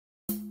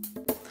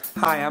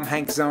Hi, I'm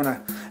Hank Zona,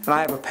 and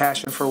I have a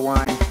passion for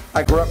wine.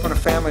 I grew up in a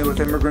family with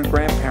immigrant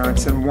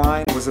grandparents, and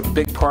wine was a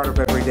big part of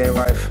everyday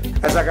life.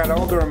 As I got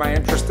older and my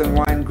interest in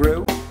wine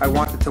grew, I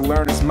wanted to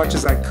learn as much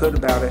as I could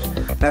about it.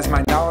 And as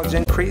my knowledge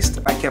increased,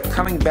 I kept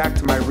coming back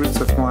to my roots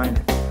with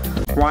wine.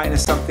 Wine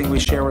is something we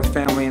share with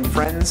family and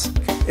friends.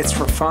 It's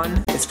for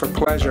fun, it's for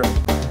pleasure.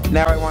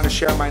 Now I want to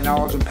share my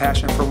knowledge and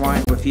passion for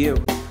wine with you.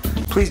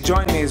 Please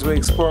join me as we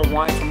explore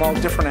wine from all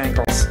different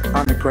angles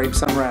on the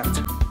Grapes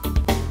Unwrapped.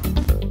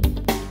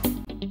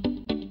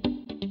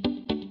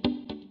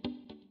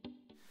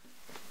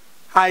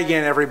 Hi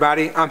again,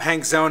 everybody. I'm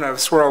Hank Zona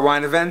of Swirl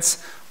Wine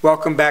Events.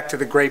 Welcome back to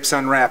the Grapes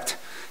Unwrapped.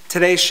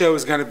 Today's show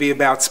is going to be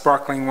about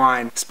sparkling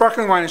wine.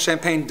 Sparkling wine and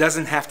champagne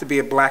doesn't have to be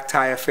a black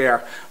tie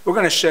affair. We're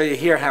going to show you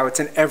here how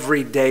it's an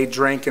everyday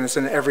drink and it's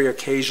an every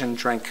occasion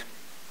drink.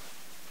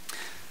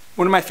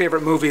 One of my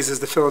favorite movies is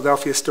The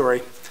Philadelphia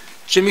Story.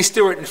 Jimmy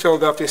Stewart in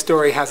Philadelphia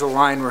Story has a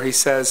line where he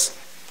says,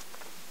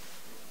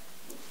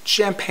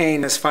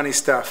 "Champagne is funny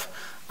stuff.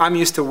 I'm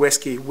used to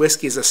whiskey.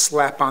 Whiskey's a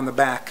slap on the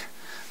back.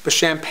 But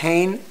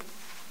champagne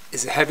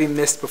is a heavy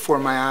mist before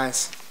my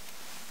eyes."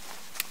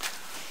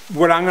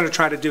 What I'm going to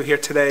try to do here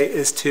today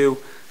is to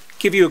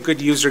give you a good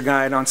user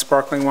guide on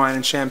sparkling wine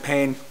and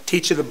champagne,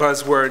 teach you the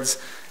buzzwords,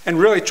 and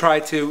really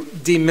try to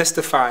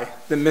demystify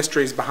the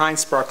mysteries behind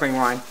sparkling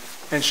wine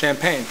and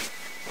champagne.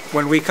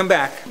 When we come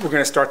back, we're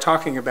going to start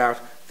talking about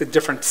the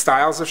different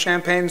styles of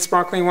champagne and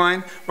sparkling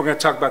wine. We're going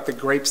to talk about the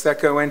grapes that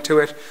go into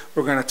it.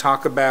 We're going to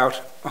talk about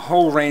a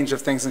whole range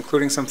of things,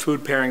 including some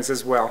food pairings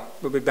as well.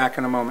 We'll be back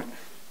in a moment.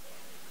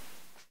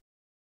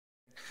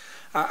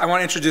 I want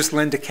to introduce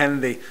Linda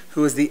Kennedy,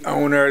 who is the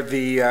owner,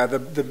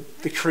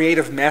 the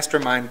creative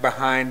mastermind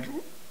behind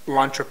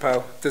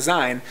L'Entrepôt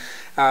Design.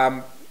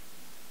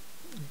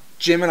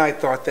 Jim and I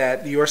thought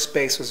that your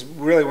space was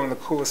really one of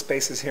the coolest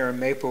spaces here in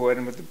Maplewood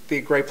and would be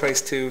a great place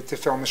to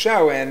film the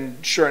show.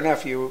 And sure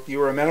enough, you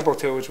were amenable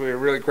to it, which we were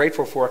really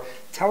grateful for.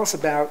 Tell us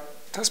about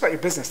your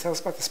business. Tell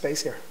us about the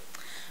space here.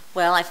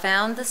 Well, I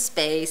found the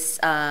space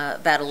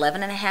about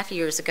 11 and a half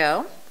years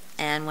ago.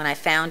 And when I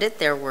found it,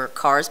 there were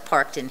cars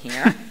parked in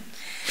here.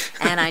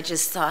 And I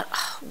just thought,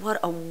 oh, what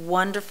a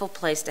wonderful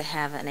place to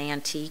have an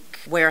antique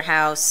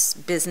warehouse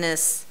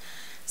business.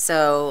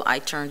 So I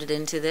turned it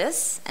into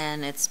this,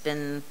 and it's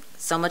been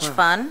so much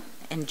fun.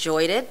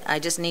 Enjoyed it. I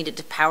just needed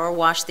to power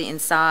wash the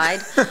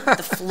inside,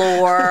 the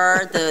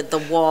floor,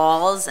 the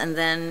walls, and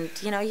then,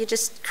 you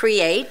just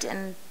create,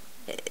 and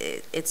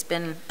it's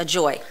been a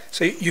joy.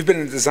 So you've been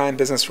in the design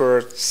business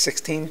for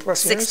 16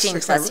 plus years?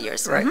 16 plus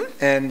years. Right.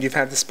 Mm-hmm. And you've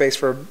had the space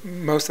for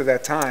most of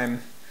that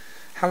time.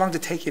 How long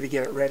did it take you to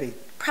get it ready?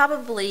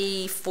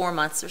 Probably 4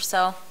 months or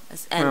so,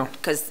 and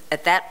because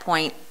at that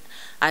point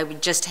I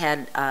just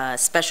had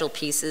special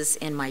pieces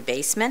in my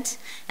basement,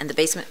 and the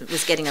basement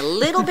was getting a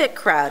little bit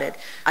crowded.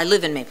 I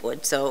live in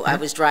Maplewood, so I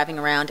was driving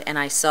around and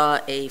I saw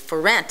a for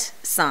rent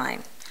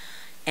sign,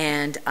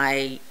 and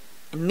I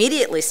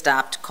immediately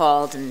stopped,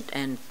 called,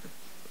 and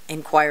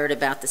inquired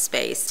about the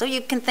space. So you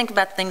can think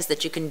about things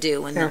that you can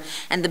do,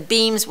 and the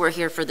beams were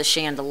here for the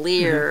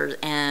chandelier,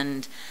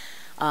 and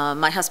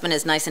my husband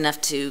is nice enough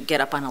to get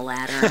up on a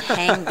ladder and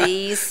hang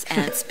these,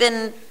 and it's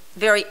been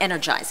very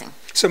energizing.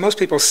 So most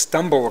people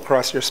stumble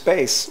across your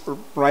space,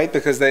 right?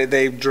 Because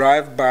they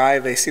drive by,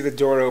 they see the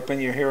door open,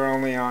 you're here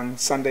only on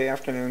Sunday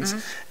afternoons,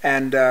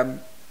 and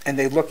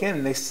they look in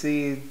and they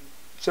see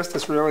just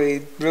this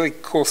really, really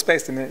cool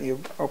space the minute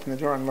you open the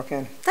door and look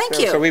in. Thank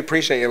you. So we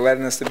appreciate you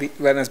letting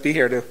us be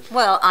here too.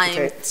 Well,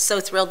 I'm so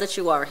thrilled that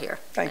you are here.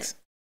 Thanks.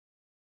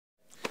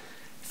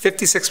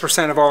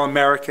 56% of all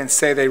Americans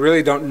say they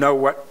really don't know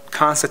what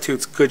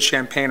constitutes good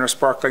champagne or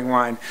sparkling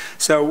wine.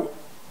 So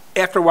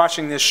after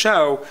watching this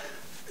show,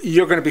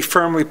 you're going to be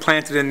firmly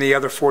planted in the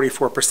other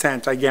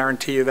 44%. I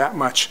guarantee you that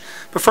much.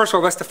 But first of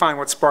all, let's define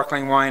what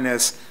sparkling wine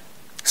is.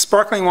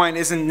 Sparkling wine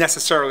isn't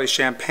necessarily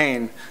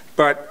champagne,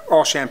 but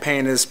all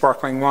champagne is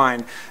sparkling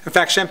wine. In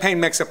fact, champagne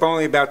makes up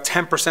only about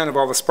 10% of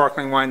all the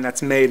sparkling wine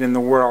that's made in the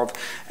world.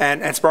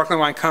 And sparkling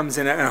wine comes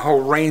in a whole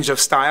range of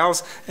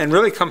styles and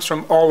really comes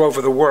from all over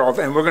the world.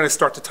 And we're going to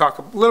start to talk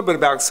a little bit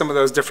about some of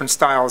those different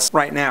styles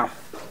right now.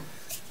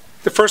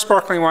 The first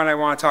sparkling wine I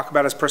want to talk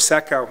about is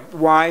Prosecco.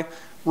 Why?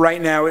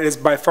 Right now it is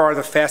by far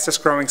the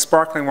fastest growing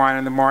sparkling wine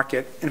in the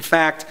market. In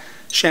fact,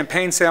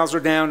 champagne sales are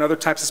down, other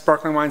types of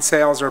sparkling wine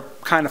sales are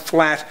kind of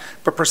flat,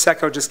 but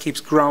Prosecco just keeps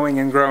growing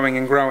and growing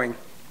and growing.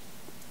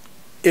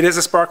 It is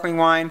a sparkling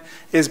wine.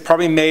 It is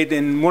probably made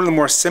in one of the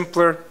more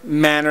simpler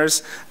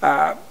manners.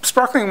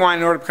 Sparkling wine,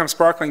 in order to become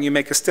sparkling, you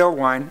make a still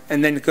wine,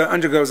 and then it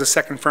undergoes a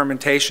second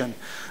fermentation.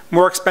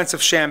 More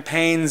expensive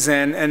champagnes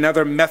and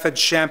other method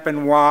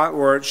champenois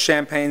or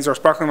champagnes or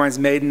sparkling wines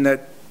made in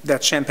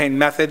that champagne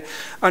method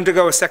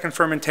undergo a second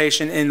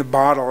fermentation in the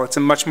bottle. It's a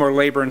much more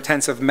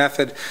labor-intensive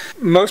method.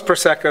 Most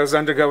Proseccos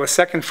undergo a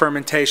second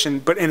fermentation,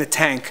 but in a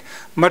tank,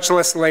 much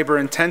less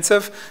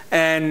labor-intensive,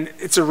 and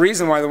it's a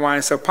reason why the wine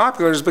is so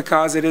popular is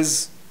because it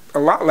is a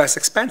lot less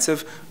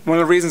expensive. One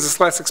of the reasons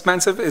it's less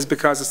expensive is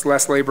because it's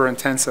less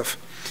labor-intensive.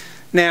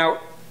 Now,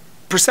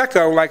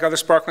 Prosecco, like other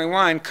sparkling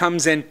wine,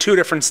 comes in two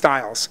different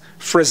styles,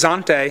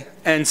 frizzante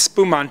and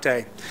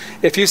spumante.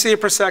 If you see a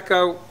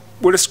Prosecco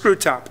with a screw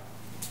top,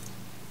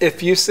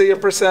 if you see a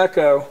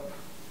Prosecco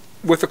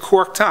with a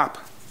cork top,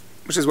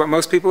 which is what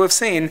most people have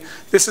seen,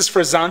 this is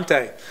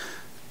frizzante.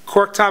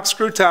 Cork top,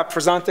 screw top,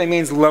 frizzante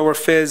means lower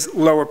fizz,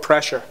 lower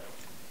pressure.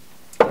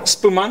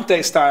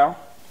 Spumante style,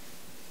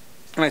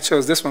 and I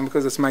chose this one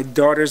because it's my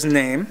daughter's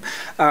name.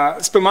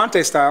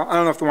 Spumante style, I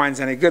don't know if the wine's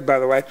any good, by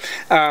the way,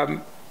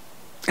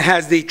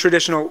 has the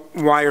traditional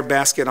wire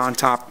basket on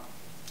top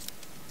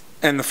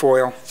and the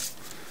foil.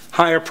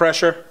 Higher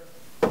pressure,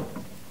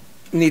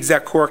 needs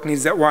that cork,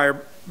 needs that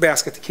wire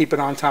basket to keep it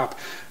on top.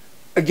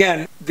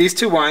 Again, these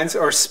two wines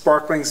are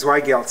sparkling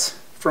Zweigelts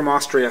from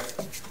Austria.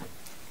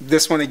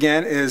 This one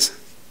again is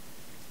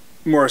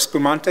more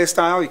spumante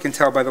style. You can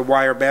tell by the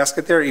wire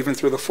basket there, even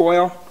through the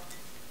foil.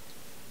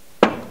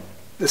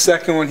 The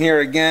second one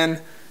here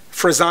again,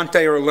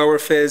 frizzante or lower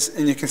fizz,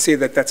 and you can see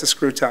that that's a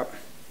screw top.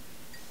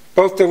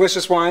 Both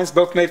delicious wines,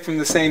 both made from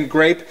the same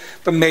grape,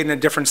 but made in a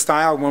different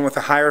style, one with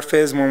a higher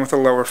fizz, one with a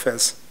lower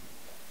fizz.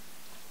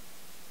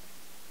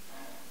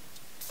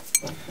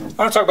 I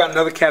want to talk about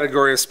another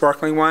category of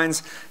sparkling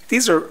wines.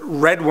 These are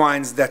red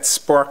wines that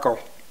sparkle.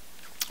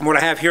 And what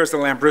I have here is the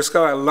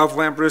Lambrusco. I love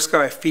Lambrusco.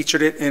 I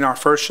featured it in our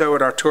first show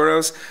at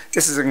Arturo's.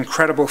 This is an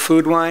incredible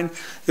food wine.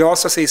 You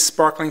also see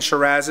sparkling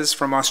Shirazes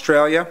from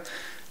Australia.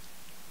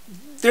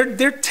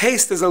 Their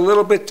taste is a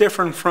little bit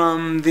different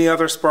from the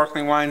other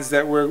sparkling wines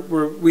that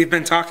we've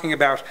been talking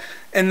about,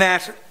 in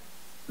that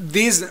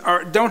these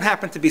don't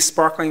happen to be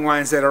sparkling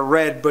wines that are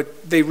red,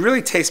 but they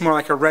really taste more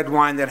like a red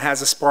wine that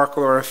has a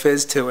sparkle or a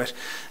fizz to it.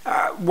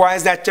 Why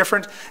is that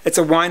different? It's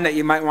a wine that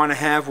you might want to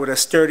have with a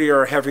sturdier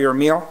or heavier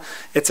meal.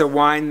 It's a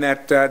wine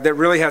that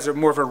really has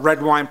more of a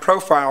red wine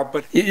profile,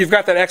 but you've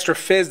got that extra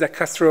fizz that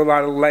cuts through a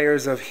lot of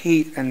layers of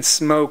heat and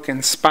smoke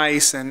and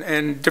spice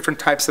and different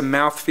types of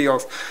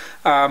mouthfeels.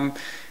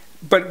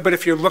 But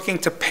if you're looking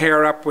to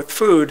pair up with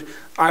food,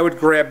 I would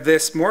grab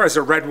this more as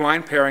a red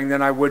wine pairing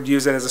than I would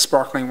use it as a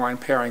sparkling wine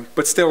pairing.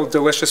 But still,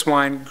 delicious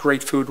wine,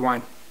 great food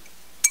wine.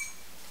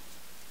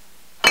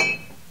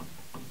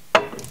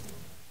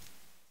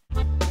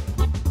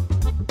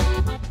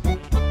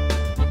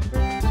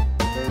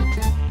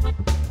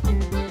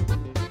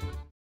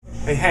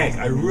 Hey Hank,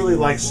 I really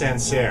like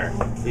Sancerre,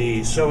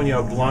 the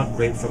Sauvignon Blanc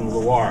grape from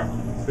Loire,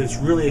 but it's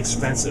really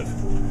expensive.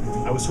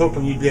 I was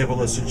hoping you'd be able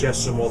to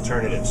suggest some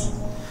alternatives.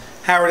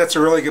 Howard, that's a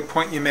really good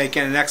point you make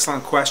and an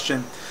excellent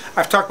question.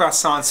 I've talked about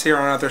Sancerre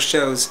on other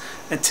shows,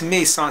 and to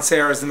me,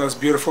 Sancerre is the most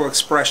beautiful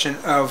expression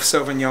of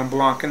Sauvignon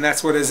Blanc, and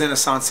that's what is in a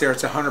Sancerre.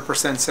 It's 100%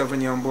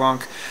 Sauvignon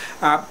Blanc.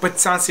 But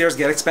Sancerres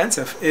get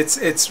expensive.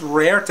 It's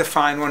rare to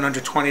find one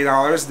under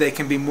 $20. They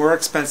can be more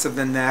expensive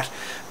than that.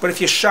 But if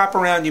you shop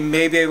around, you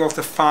may be able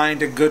to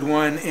find a good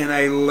one in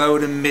a low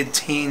to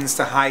mid-teens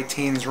to high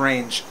teens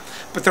range.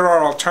 But there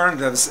are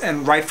alternatives,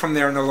 and right from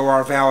there in the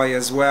Loire Valley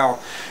as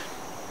well.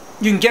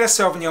 You can get a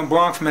Sauvignon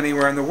Blanc from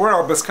anywhere in the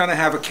world, but it's going to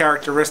have a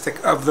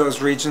characteristic of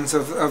those regions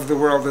of the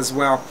world as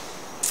well.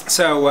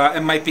 So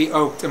it might be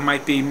oaked, it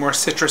might be more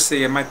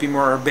citrusy, it might be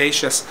more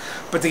herbaceous.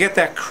 But to get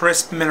that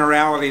crisp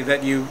minerality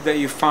that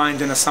you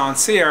find in a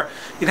Sancerre,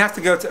 you'd have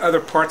to go to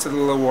other parts of the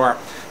Loire.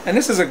 And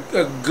this is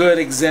a good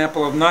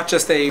example of not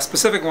just a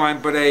specific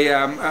wine, but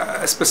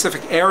a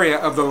specific area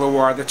of the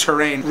Loire, the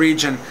Touraine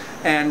region.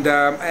 And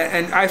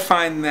I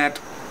find that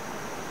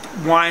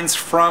wines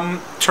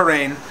from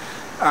Touraine,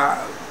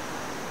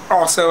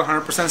 also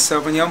 100%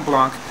 Sauvignon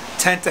Blanc,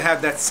 tend to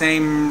have that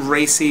same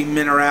racy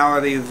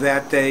minerality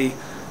that a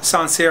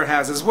Sancerre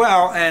has as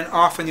well, and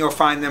often you'll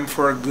find them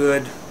for a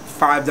good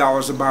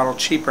 $5 a bottle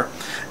cheaper.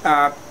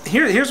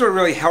 Here's what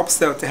really helps,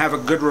 though, to have a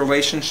good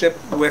relationship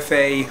with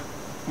a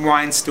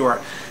wine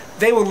store.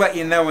 They will let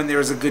you know when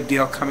there's a good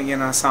deal coming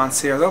in on a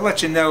Sancerre. They'll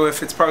let you know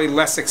if it's probably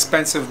less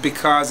expensive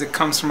because it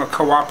comes from a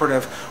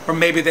cooperative, or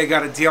maybe they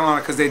got a deal on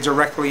it because they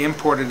directly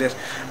imported it.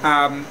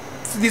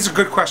 These are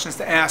good questions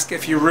to ask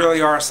if you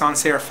really are a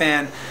Sancerre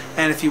fan,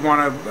 and if you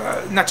want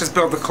to not just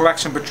build the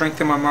collection but drink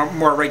them on a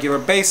more regular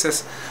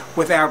basis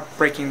without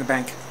breaking the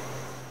bank.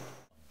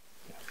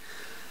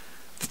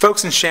 The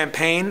folks in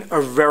Champagne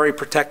are very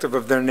protective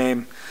of their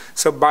name.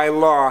 So by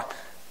law,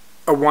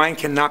 a wine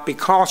cannot be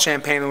called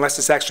Champagne unless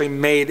it's actually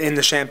made in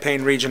the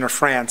Champagne region of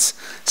France.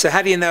 So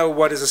how do you know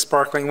what is a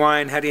sparkling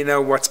wine? How do you know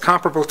what's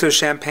comparable to a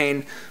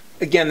Champagne?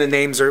 Again, the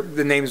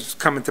names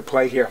come into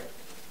play here.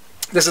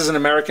 This is an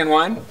American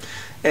wine,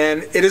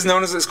 and it is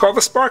known as, it's called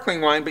a sparkling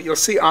wine, but you'll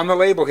see on the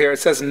label here it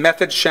says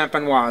Method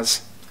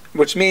Champenoise,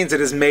 which means it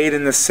is made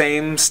in the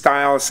same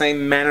style,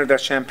 same manner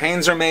that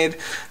champagnes are made.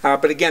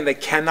 But again, they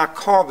cannot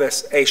call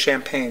this a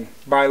champagne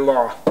by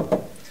law.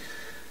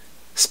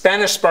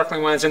 Spanish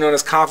sparkling wines are known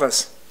as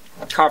cavas.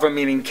 Cava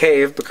meaning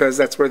cave, because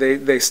that's where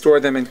they store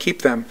them and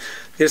keep them.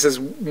 This is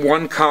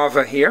one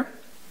cava here.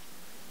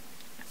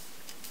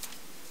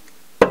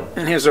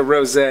 And here's a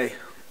rosé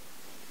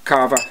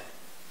cava.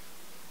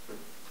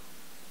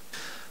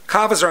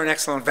 Cavas are an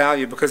excellent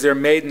value because they're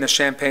made in the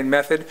Champagne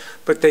method,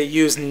 but they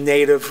use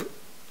native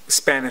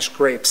Spanish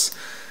grapes.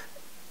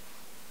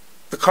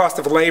 The cost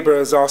of labor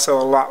is also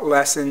a lot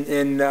less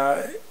in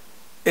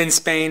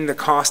Spain. The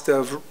cost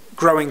of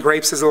growing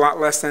grapes is a lot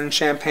less than in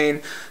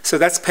Champagne, so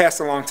that's passed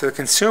along to the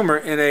consumer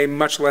in a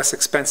much less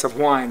expensive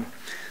wine.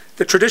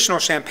 The traditional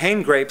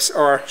Champagne grapes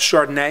are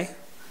Chardonnay,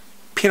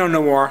 Pinot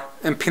Noir,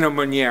 and Pinot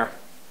Meunier.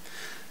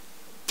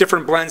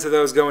 Different blends of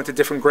those go into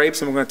different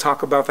grapes, and we're going to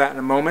talk about that in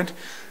a moment.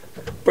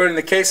 But in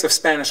the case of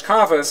Spanish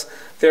cavas,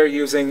 they're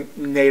using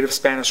native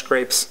Spanish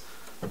grapes,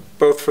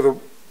 both for the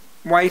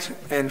white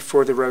and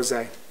for the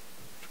rosé.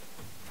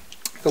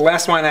 The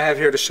last wine I have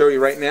here to show you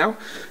right now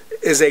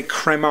is a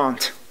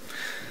Crémant.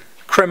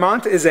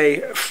 Crémant is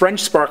a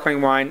French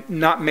sparkling wine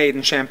not made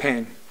in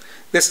Champagne.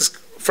 This is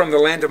from the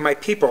land of my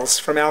peoples,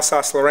 from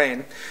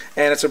Alsace-Lorraine,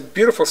 and it's a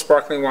beautiful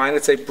sparkling wine.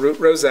 It's a Brut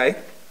Rosé,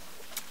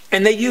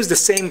 and they use the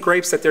same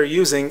grapes that they're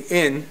using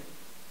in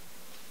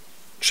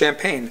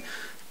Champagne.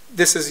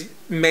 This is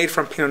made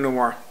from Pinot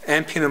Noir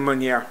and Pinot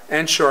Meunier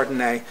and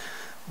Chardonnay,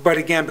 but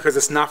again, because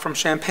it's not from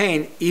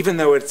Champagne, even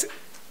though it's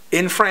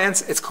in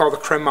France, it's called a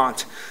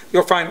Crémant.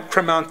 You'll find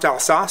Crémant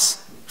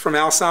d'Alsace from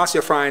Alsace.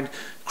 You'll find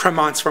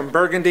Crémants from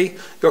Burgundy.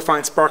 You'll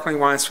find sparkling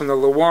wines from the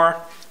Loire.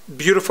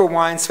 Beautiful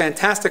wines,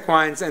 fantastic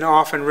wines, and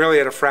often really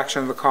at a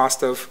fraction of the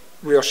cost of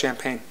real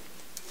Champagne.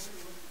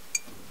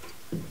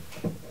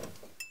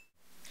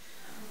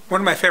 One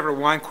of my favorite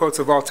wine quotes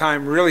of all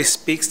time really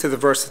speaks to the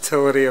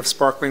versatility of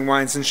sparkling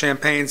wines and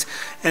champagnes,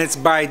 and it's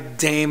by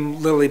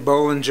Dame Lily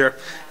Bollinger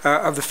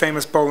of the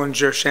famous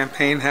Bollinger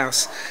Champagne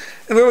House.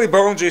 And Lily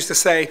Bollinger used to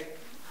say,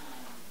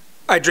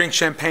 "I drink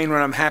champagne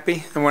when I'm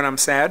happy and when I'm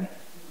sad.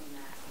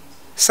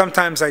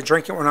 Sometimes I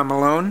drink it when I'm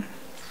alone.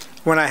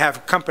 When I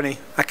have company,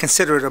 I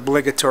consider it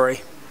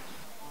obligatory.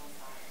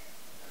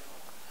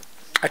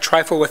 I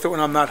trifle with it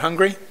when I'm not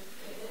hungry,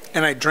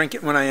 and I drink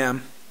it when I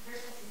am.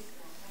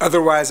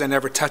 Otherwise, I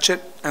never touch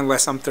it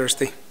unless I'm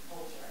thirsty."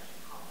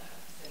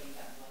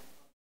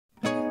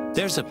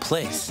 There's a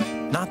place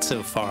not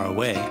so far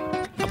away,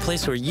 a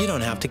place where you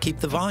don't have to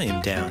keep the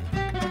volume down.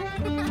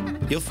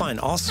 You'll find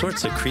all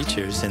sorts of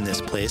creatures in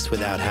this place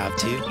without have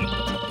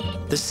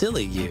to. The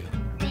silly you,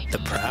 the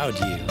proud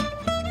you.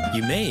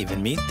 You may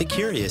even meet the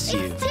curious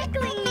you. It's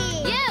tickling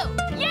me!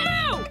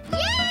 You!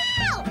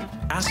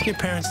 Ask your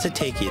parents to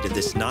take you to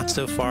this not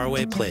so far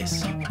away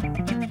place.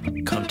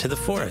 Come to the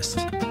forest,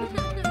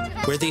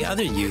 where the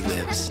other you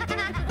lives.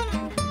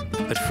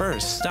 But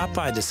first, stop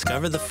by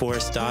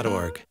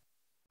discovertheforest.org.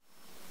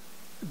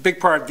 A big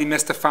part of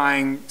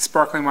demystifying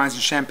sparkling wines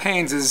and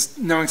champagnes is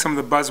knowing some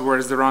of the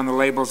buzzwords that are on the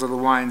labels of the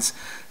wines,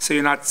 so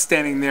you're not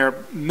standing there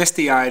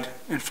misty-eyed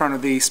in front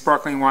of the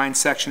sparkling wine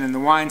section in the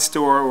wine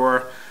store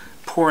or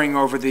poring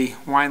over the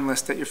wine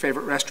list at your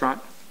favorite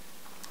restaurant.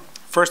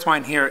 First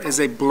wine here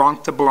is a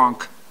Blanc de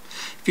Blanc.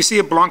 If you see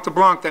a Blanc de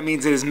Blanc, that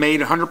means it is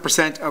made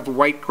 100% of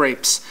white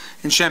grapes.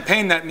 In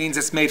Champagne, that means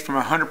it's made from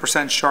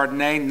 100%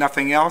 Chardonnay,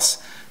 nothing else.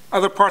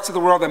 Other parts of the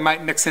world that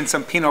might mix in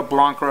some Pinot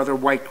Blanc or other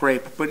white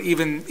grape, but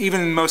even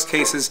in most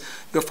cases,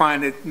 you'll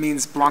find it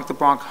means Blanc de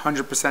Blanc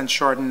 100%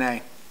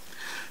 Chardonnay.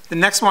 The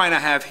next wine I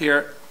have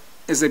here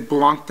is a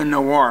Blanc de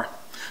Noir.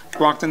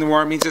 Blanc de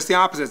Noir means just the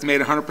opposite. It's made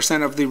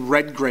 100% of the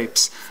red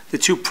grapes. The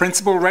two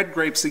principal red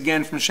grapes,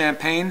 again, from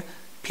Champagne,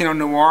 Pinot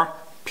Noir,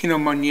 Pinot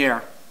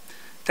Meunier.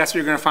 That's what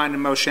you're going to find in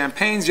most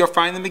champagnes. You'll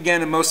find them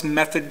again in most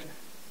method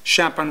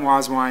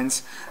champenoise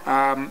wines,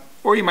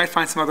 or you might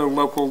find some other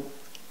local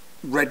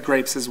red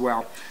grapes as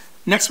well.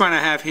 Next one I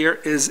have here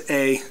is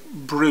a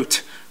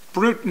Brut.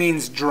 Brut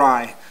means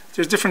dry.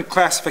 There's different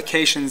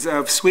classifications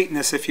of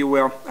sweetness, if you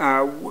will,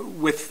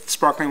 with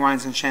sparkling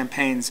wines and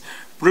champagnes.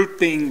 Brut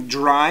being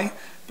dry,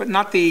 but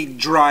not the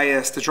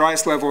driest. The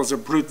driest level is a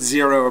Brut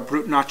Zero, a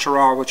Brut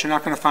Natural, which you're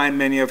not going to find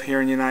many of here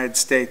in the United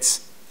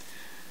States.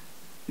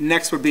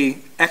 Next would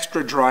be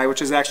extra dry,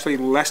 which is actually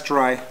less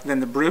dry than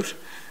the Brut.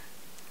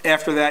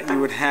 After that, you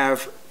would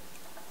have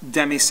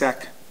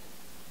demi-sec,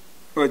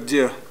 or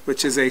deux,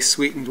 which is a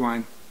sweetened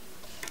wine.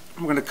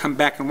 I'm going to come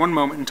back in one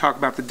moment and talk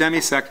about the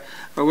demi-sec.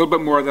 A little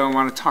bit more, though, I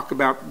want to talk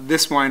about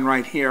this wine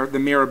right here, the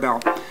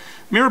Mirabelle.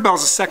 Mirabelle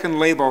is the second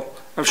label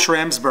of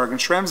Schramsberg, and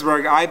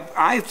Schramsberg,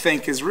 I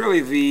think, is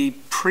really the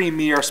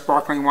premier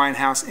sparkling wine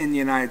house in the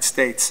United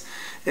States.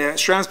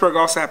 Schramsberg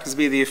also happens to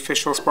be the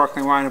official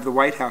sparkling wine of the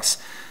White House.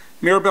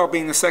 Mirabelle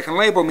being the second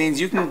label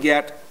means you can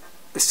get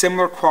a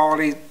similar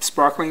quality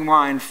sparkling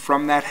wine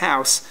from that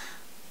house,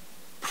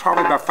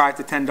 probably about $5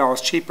 to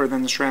 $10 cheaper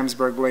than the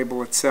Schramsberg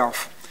label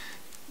itself.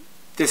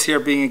 This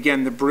here being,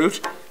 again, the Brut.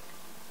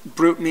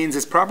 Brut means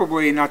it's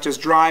probably not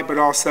just dry, but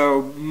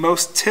also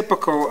most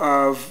typical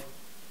of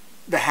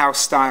the house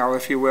style,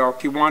 if you will.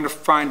 If you want to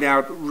find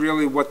out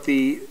really what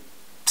the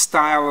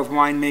style of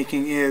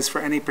winemaking is for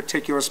any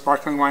particular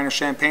sparkling wine or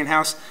champagne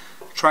house,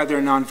 try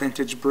their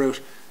non-vintage Brut.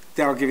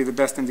 That'll give you the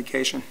best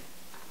indication.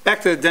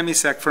 Back to the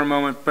demi-sec for a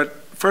moment, but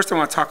first I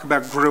want to talk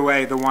about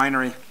Gruet, the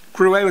winery.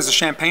 Gruet was a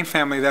champagne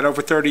family that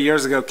over 30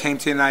 years ago came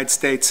to the United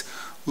States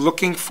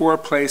looking for a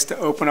place to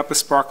open up a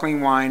sparkling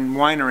wine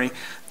winery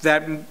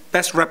that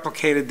best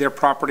replicated their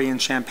property in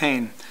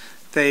Champagne.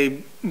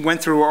 They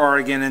went through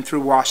Oregon and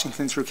through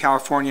Washington, through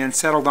California, and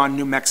settled on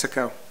New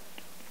Mexico.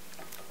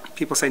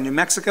 people say New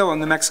Mexico. Well,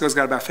 New Mexico's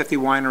got about 50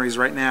 wineries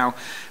right now.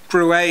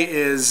 Brouet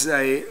is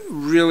a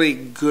really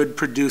good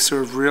producer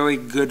of really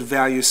good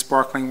value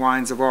sparkling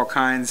wines of all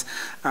kinds.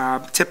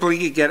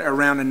 Typically, you get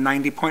around a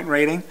 90-point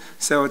rating,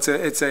 so it's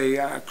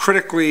a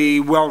critically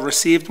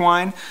well-received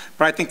wine.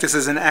 But I think this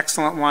is an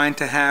excellent wine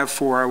to have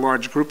for a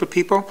large group of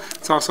people.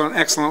 It's also an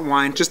excellent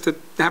wine just to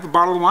have a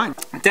bottle of wine.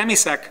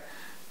 Demi-sec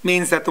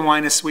means that the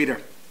wine is sweeter.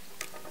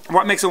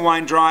 What makes a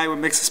wine dry? What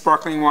makes a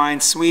sparkling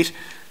wine sweet?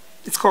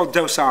 It's called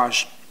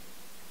dosage.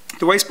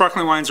 The way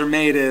sparkling wines are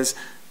made is,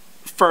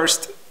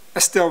 first,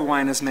 a still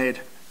wine is made.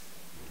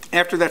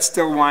 After that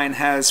still wine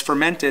has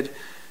fermented,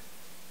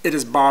 it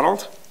is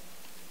bottled,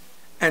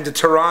 and the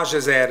tirage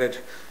is added.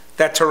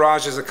 That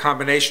tirage is a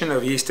combination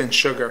of yeast and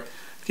sugar.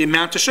 The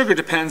amount of sugar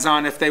depends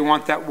on if they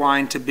want that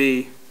wine to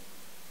be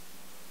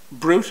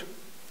brut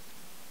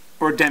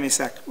or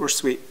demi-sec or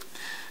sweet.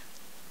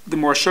 The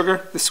more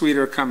sugar, the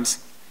sweeter it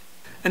comes.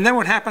 And then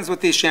what happens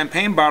with these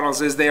champagne bottles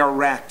is they are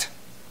racked.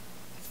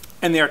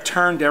 And they are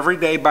turned every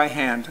day by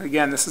hand.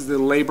 Again, this is the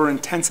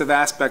labor-intensive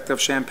aspect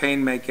of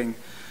champagne making.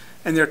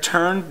 And they're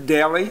turned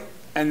daily,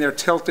 and they're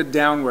tilted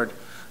downward.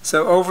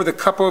 So over the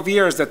couple of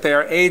years that they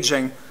are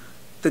aging,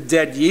 the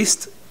dead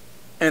yeast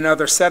and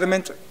other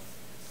sediment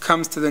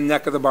comes to the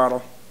neck of the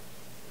bottle.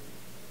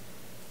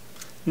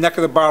 Neck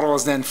of the bottle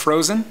is then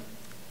frozen.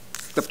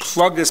 The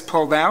plug is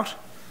pulled out.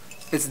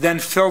 It's then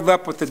filled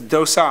up with the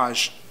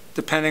dosage,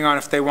 depending on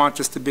if they want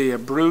this to be a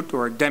brut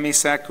or a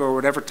demi-sec or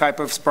whatever type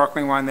of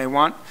sparkling wine they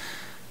want.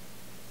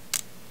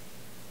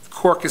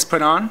 Cork is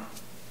put on.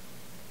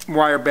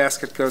 Wire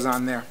basket goes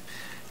on there.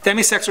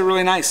 Demi-secs are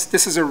really nice.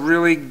 This is a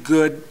really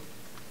good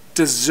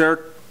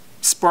dessert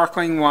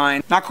sparkling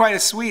wine. Not quite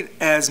as sweet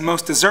as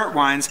most dessert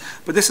wines,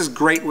 but this is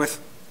great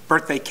with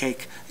birthday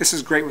cake. This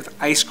is great with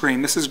ice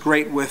cream. This is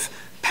great with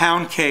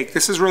pound cake.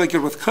 This is really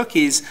good with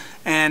cookies.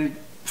 And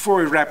before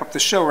we wrap up the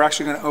show, we're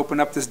actually going to open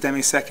up this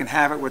demi-sec and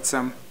have it with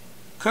some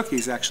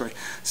cookies, actually.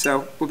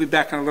 So we'll be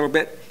back in a little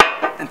bit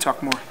and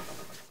talk more.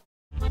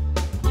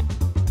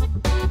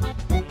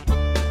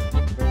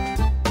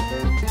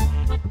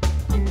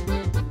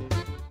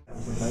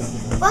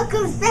 What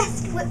goes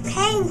best with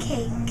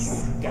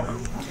pancakes?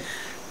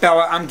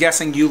 Bella, I'm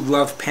guessing you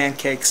love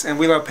pancakes, and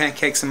we love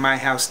pancakes in my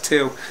house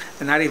too,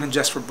 and not even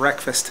just for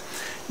breakfast.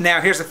 Now,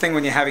 here's the thing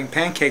when you're having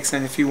pancakes,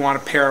 and if you want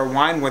to pair a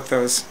wine with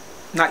those,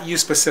 not you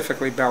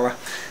specifically, Bella,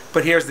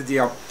 but here's the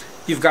deal.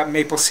 You've got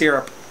maple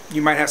syrup.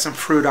 You might have some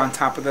fruit on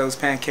top of those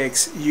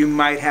pancakes. You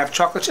might have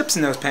chocolate chips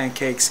in those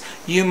pancakes.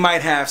 You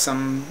might have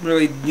some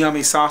really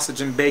yummy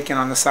sausage and bacon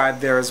on the side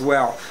there as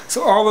well.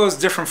 So all those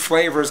different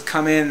flavors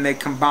come in, they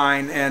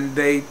combine, and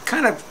they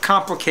kind of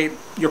complicate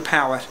your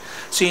palate.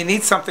 So you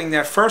need something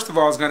that, first of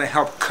all, is going to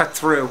help cut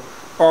through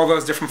all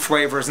those different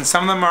flavors, and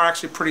some of them are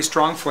actually pretty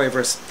strong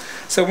flavors.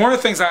 So one of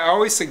the things I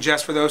always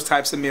suggest for those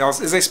types of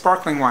meals is a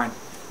sparkling wine.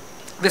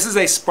 This is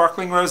a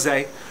sparkling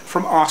rosé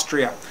from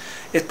Austria.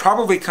 It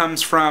probably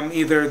comes from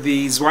either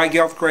the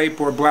Zweigelt grape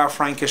or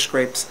Blaufränkisch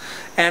grapes.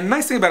 And the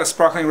nice thing about a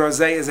sparkling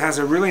rosé is it has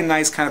a really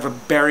nice kind of a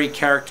berry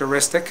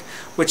characteristic,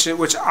 which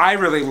I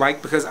really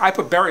like because I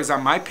put berries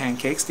on my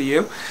pancakes, do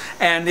you?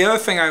 And the other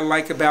thing I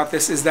like about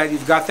this is that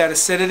you've got that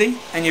acidity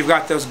and you've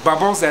got those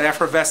bubbles, that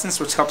effervescence,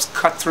 which helps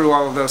cut through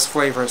all of those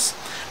flavors.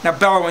 Now,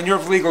 Bella, when you're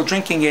of legal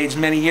drinking age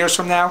many years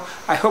from now,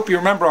 I hope you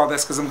remember all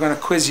this because I'm going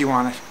to quiz you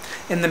on it.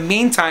 In the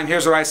meantime,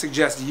 here's what I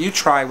suggest you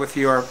try with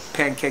your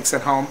pancakes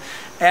at home.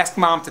 Ask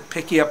Mom to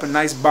pick you up a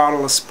nice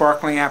bottle of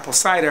sparkling apple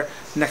cider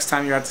next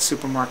time you're at the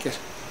supermarket.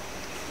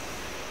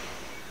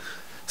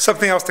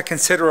 Something else to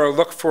consider or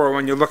look for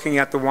when you're looking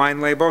at the wine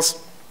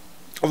labels.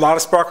 A lot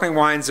of sparkling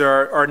wines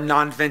are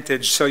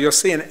non-vintage, so you'll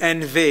see an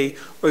NV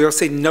or you'll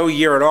see no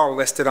year at all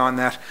listed on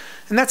that.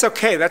 And that's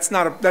okay. That's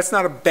not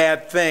a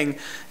bad thing.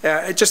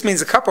 It just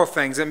means a couple of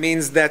things. It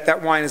means that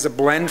that wine is a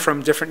blend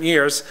from different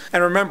years.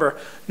 And remember,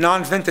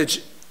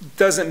 non-vintage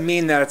doesn't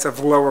mean that it's of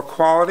lower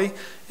quality.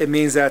 It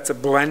means that it's a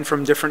blend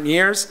from different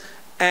years.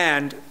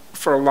 And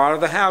for a lot of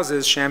the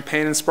houses,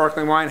 champagne and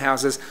sparkling wine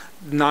houses,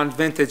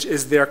 non-vintage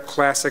is their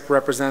classic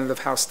representative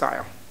house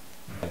style.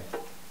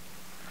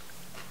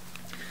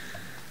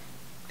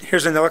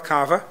 Here's another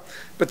cava,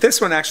 but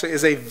this one actually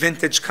is a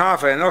vintage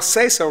cava, and it'll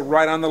say so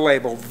right on the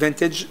label,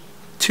 vintage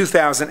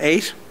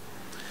 2008,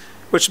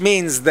 which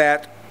means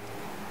that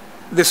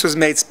this was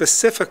made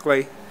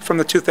specifically from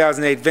the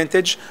 2008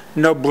 vintage,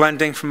 no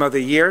blending from other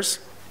years.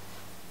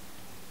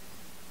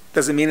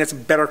 Does it mean it's a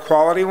better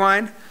quality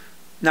wine?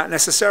 Not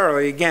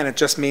necessarily. Again, it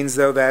just means,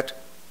 though, that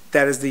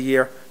that is the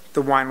year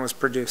the wine was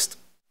produced.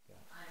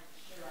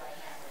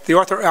 The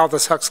author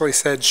Aldous Huxley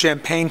said,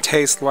 "Champagne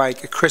tastes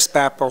like a crisp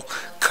apple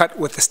cut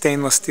with a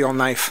stainless steel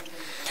knife."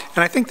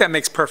 And I think that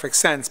makes perfect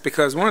sense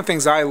because one of the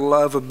things I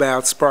love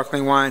about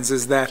sparkling wines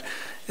is that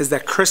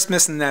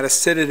crispness and that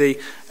acidity,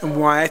 and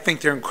why I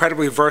think they're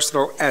incredibly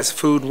versatile as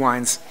food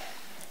wines.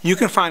 You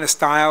can find a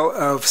style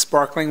of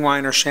sparkling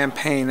wine or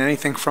champagne,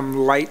 anything from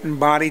light in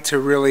body to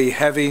really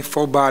heavy,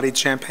 full-bodied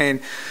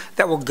champagne,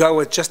 that will go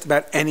with just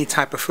about any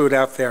type of food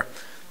out there.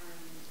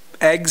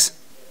 Eggs,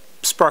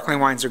 sparkling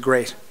wines are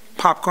great.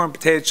 popcorn,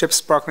 potato chips,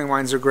 sparkling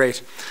wines are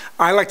great.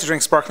 I like to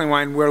drink sparkling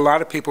wine where a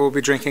lot of people will be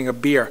drinking a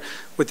beer,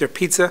 with their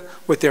pizza,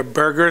 with their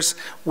burgers,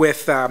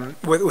 with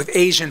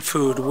Asian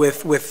food,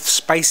 with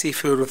spicy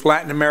food, with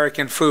Latin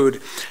American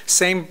food.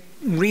 Same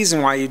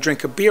reason why you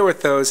drink a beer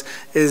with those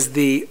is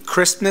the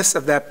crispness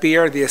of that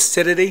beer, the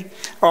acidity,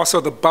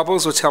 also the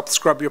bubbles which help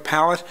scrub your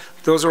palate.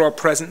 Those are all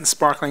present in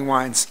sparkling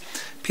wines.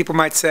 People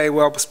might say,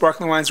 well,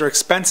 sparkling wines are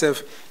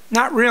expensive.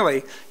 Not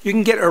really. You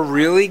can get a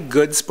really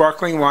good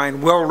sparkling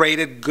wine,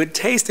 well-rated,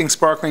 good-tasting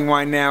sparkling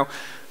wine now,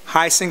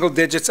 high single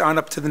digits on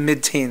up to the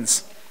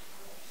mid-teens.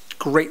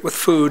 Great with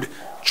food.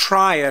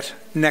 Try it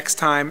next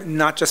time,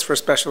 not just for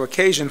special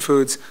occasion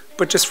foods,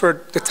 but just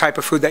for the type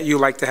of food that you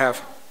like to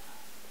have.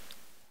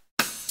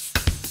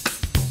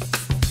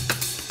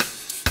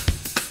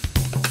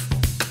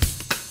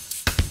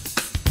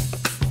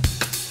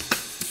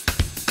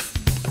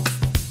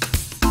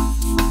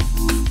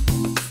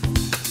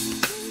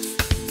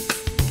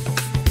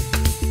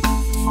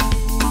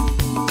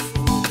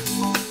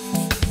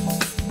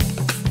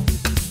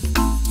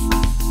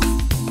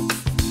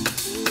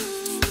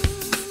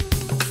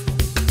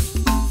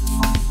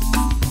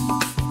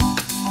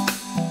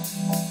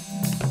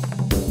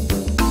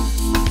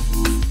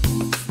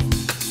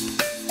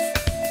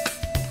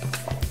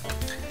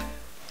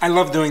 I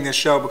love doing this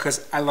show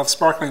because I love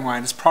sparkling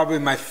wine. It's probably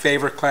my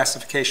favorite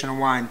classification of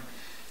wine.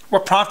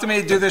 What prompted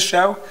me to do this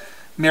show?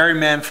 Mary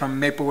Mann from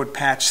Maplewood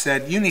Patch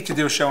said, you need to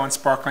do a show on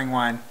sparkling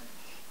wine.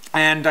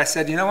 And I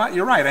said, you know what,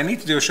 you're right, I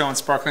need to do a show on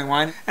sparkling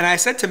wine. And I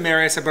said to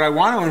Mary, I said, but I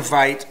want to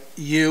invite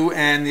you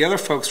and the other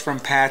folks from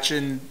Patch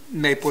in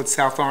Maplewood,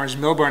 South Orange,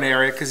 Millburn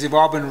area, because you've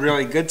all been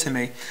really good to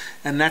me.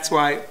 And that's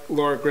why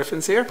Laura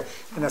Griffin's here,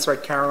 and that's why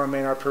Carolyn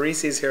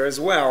Maynard-Parisi's here as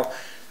well.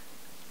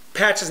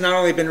 Patch has not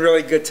only been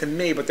really good to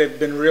me, but they've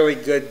been really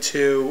good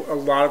to a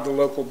lot of the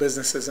local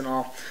businesses and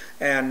all.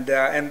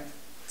 And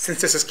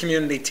since this is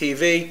community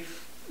TV,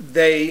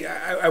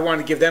 I want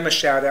to give them a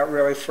shout out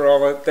really for all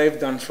that they've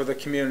done for the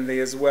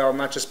community as well,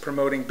 not just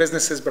promoting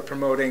businesses, but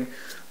promoting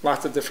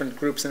lots of different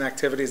groups and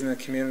activities in the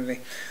community.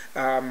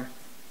 I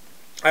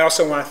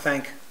also want to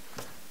thank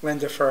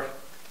Linda for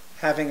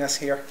having us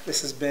here.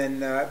 This has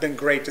been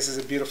great. This is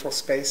a beautiful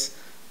space.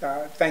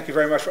 Thank you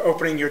very much for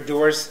opening your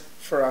doors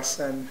for us,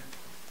 and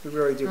we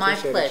really do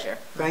appreciate it. My pleasure.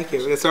 Thank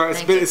you.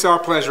 It's our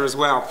pleasure as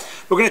well.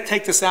 We're going to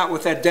take this out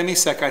with that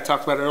demi-sec I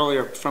talked about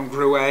earlier from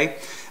Gruet.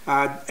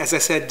 As I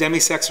said,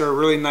 demi-secs are a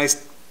really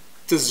nice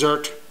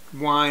dessert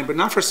wine, but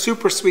not for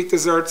super sweet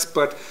desserts.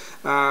 But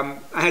I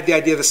had the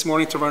idea this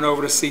morning to run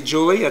over to see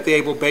Julie at the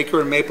Able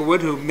Baker in Maplewood,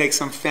 who makes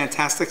some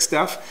fantastic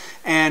stuff.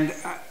 And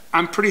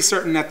I'm pretty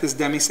certain that this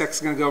demi-sec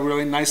is going to go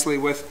really nicely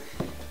with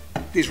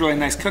these really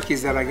nice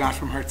cookies that I got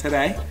from her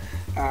today.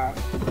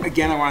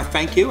 Again, I want to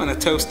thank you, and a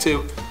toast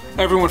to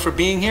everyone for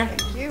being here.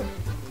 Thank you.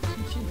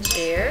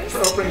 Cheers. For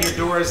opening your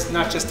doors,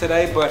 not just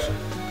today, but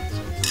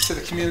to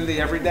the community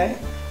every day.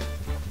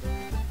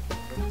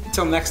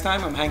 Until next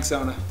time, I'm Hank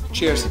Zona.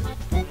 Cheers.